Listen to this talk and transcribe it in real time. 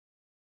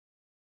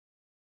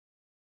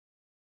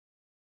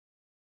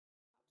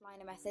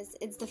Liner methods,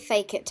 it's the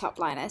fake it top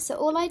liner. So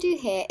all I do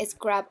here is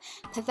grab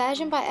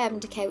Perversion by Urban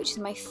Decay, which is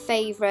my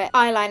favourite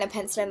eyeliner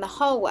pencil in the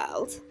whole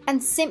world,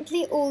 and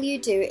simply all you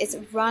do is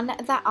run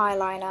that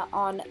eyeliner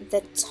on the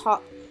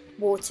top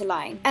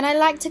waterline. And I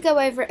like to go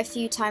over it a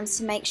few times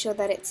to make sure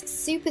that it's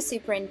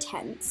super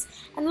intense.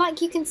 And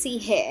like you can see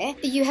here,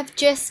 you have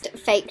just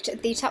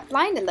faked the top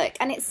liner look,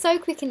 and it's so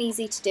quick and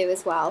easy to do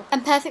as well,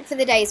 and perfect for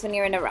the days when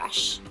you're in a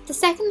rush. The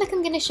second look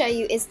I'm going to show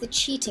you is the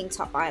cheating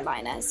top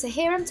eyeliner. So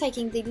here I'm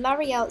taking the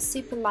L'Oreal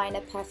Super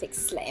Liner Perfect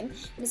Slim,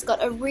 and it's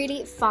got a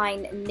really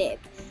fine nib.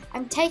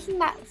 I'm taking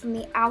that from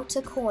the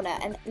outer corner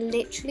and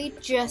literally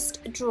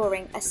just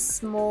drawing a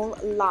small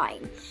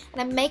line,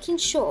 and I'm making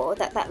sure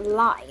that that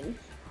line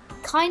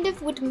kind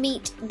of would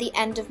meet the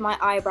end of my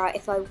eyebrow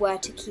if I were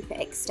to keep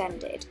it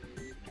extended.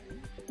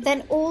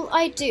 Then all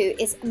I do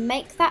is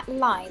make that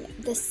line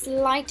the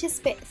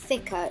slightest bit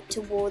thicker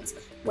towards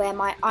where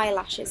my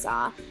eyelashes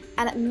are,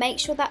 and make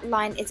sure that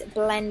line is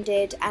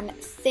blended and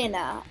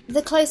thinner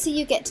the closer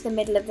you get to the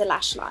middle of the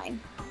lash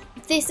line.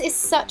 This is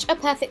such a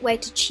perfect way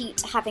to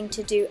cheat having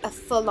to do a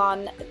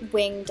full-on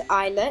winged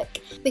eye look,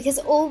 because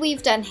all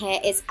we've done here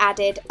is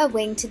added a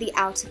wing to the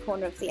outer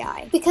corner of the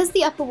eye. Because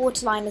the upper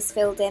waterline is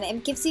filled in,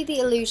 it gives you the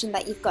illusion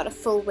that you've got a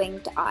full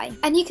winged eye.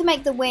 And you can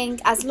make the wing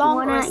as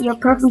long or as your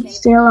perfume to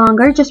stay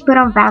longer, just put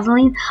on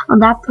Vaseline on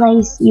that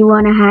place you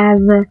want to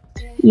have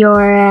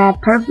your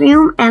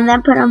perfume, and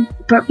then put on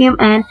perfume,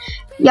 and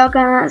you're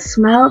gonna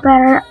smell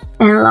better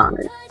and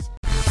longer.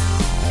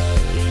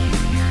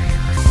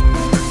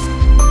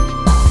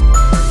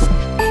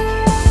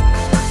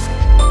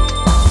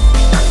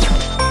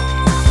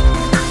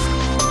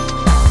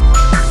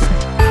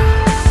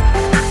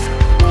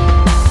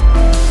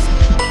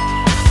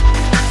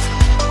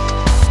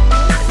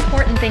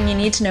 Thing you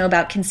need to know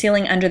about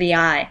concealing under the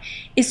eye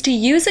is to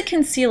use a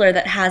concealer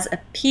that has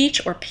a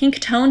peach or pink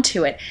tone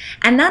to it,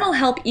 and that'll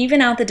help even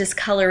out the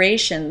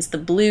discolorations, the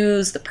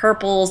blues, the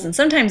purples, and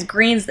sometimes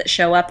greens that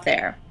show up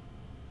there.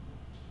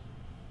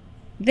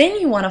 Then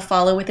you want to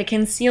follow with a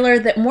concealer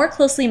that more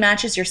closely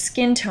matches your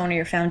skin tone or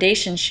your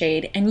foundation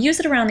shade, and use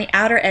it around the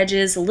outer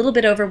edges, a little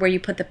bit over where you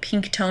put the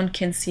pink toned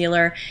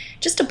concealer,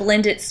 just to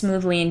blend it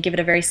smoothly and give it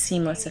a very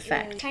seamless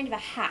effect. Kind of a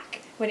hack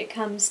when it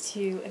comes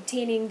to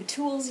obtaining the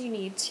tools you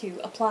need to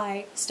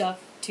apply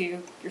stuff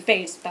to your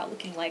face without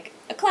looking like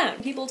a clown.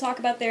 People talk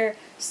about their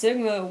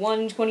Sigma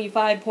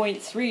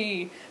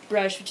 125.3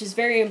 brush, which is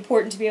very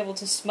important to be able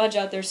to smudge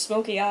out their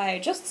smoky eye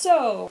just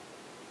so.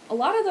 A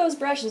lot of those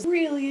brushes are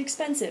really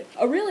expensive.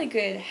 A really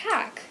good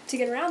hack to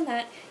get around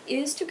that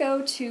is to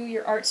go to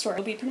your art store.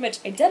 It'll be pretty much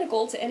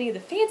identical to any of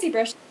the fancy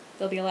brushes.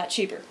 They'll be a lot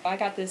cheaper. I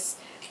got this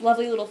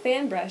lovely little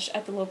fan brush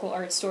at the local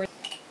art store.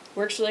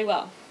 Works really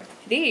well.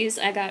 These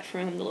I got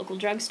from the local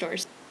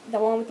drugstores. The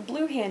one with the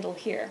blue handle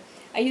here.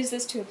 I use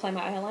this to apply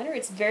my eyeliner.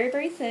 It's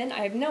very thin. I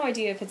have no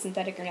idea if it's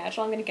synthetic or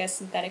natural. I'm going to guess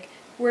synthetic.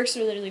 Works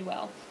really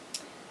well.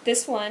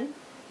 This one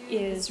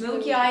is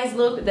smoky eyes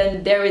look,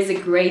 then there is a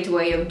great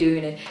way of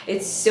doing it.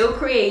 It's so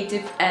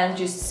creative and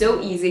just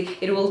so easy.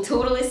 It will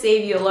totally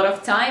save you a lot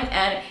of time,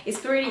 and it's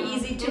pretty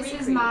easy to recreate.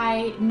 This is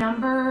my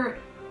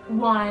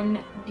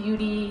 #1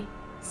 beauty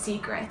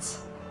secret.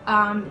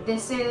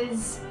 This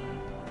is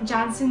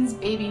Johnson's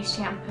baby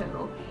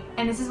shampoo,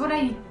 and this is what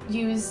I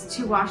use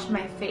to wash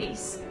my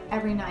face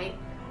every night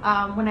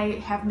when I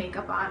have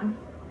makeup on.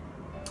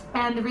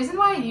 And the reason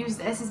why I use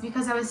this is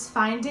because I was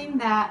finding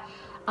that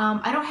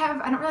I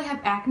don't really have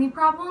acne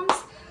problems,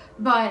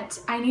 but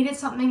I needed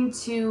something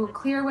to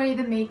clear away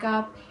the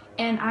makeup,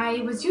 and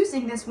I was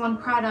using this one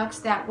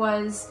product that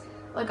was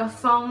like a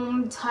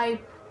foam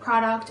type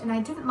product, and I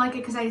didn't like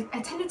it because I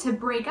tended to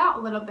break out a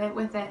little bit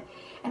with it,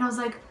 and I was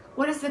like,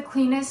 what is the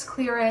cleanest,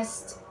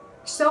 clearest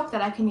soap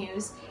that I can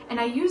use? And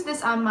I use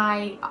this on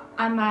my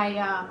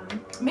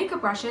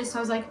makeup brushes, so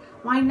I was like,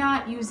 why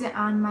not use it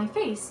on my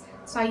face?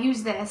 So I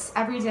use this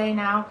every day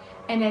now,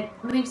 and it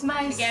leaves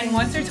my skin. Again,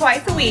 once or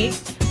twice a week.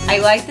 I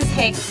like to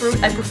take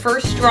fruit. I prefer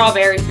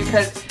strawberries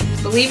because,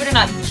 believe it or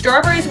not,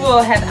 strawberries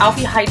will have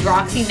alpha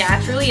hydroxy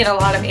naturally and a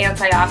lot of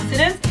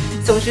antioxidants,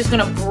 so it's just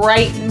going to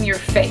brighten your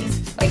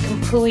face, like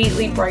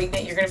completely brighten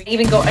it. You're going to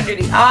even go under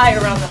the eye,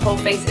 around the whole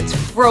face. It's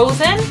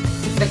frozen.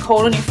 The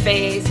cold on your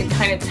face, it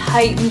kind of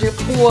tightens your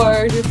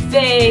pores, your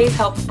face,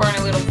 helps burn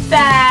a little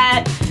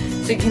fat,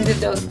 so you can do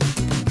those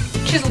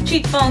chiseled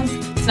cheekbones.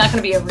 It's not going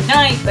to be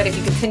overnight, but if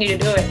you continue to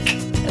do it,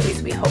 at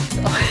least we hope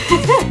so.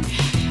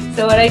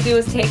 So what I do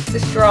is take the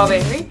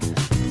strawberry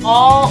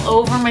all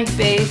over my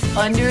face,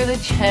 under the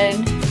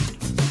chin,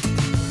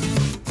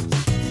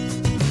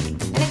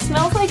 and it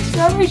smells like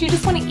strawberries. You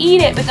just want to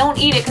eat it, but don't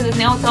eat it because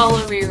now it's all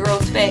over your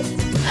gross face.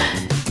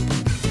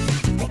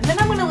 And then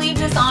I'm going to leave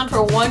this on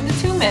for 1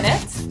 to 2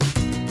 minutes.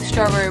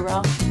 Strawberry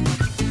brow.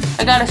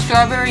 I got a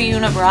strawberry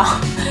unibrow.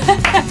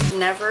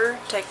 Never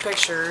take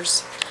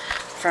pictures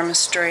from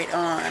straight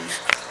on.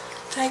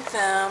 Take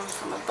them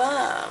from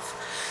above.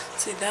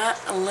 See, that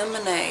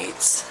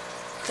eliminates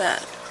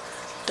that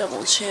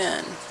double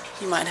chin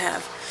you might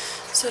have.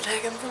 So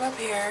take them from up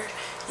here.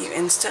 You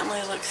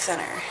instantly look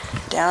thinner.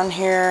 Down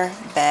here,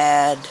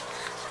 bad.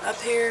 Up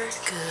here,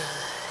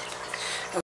 good.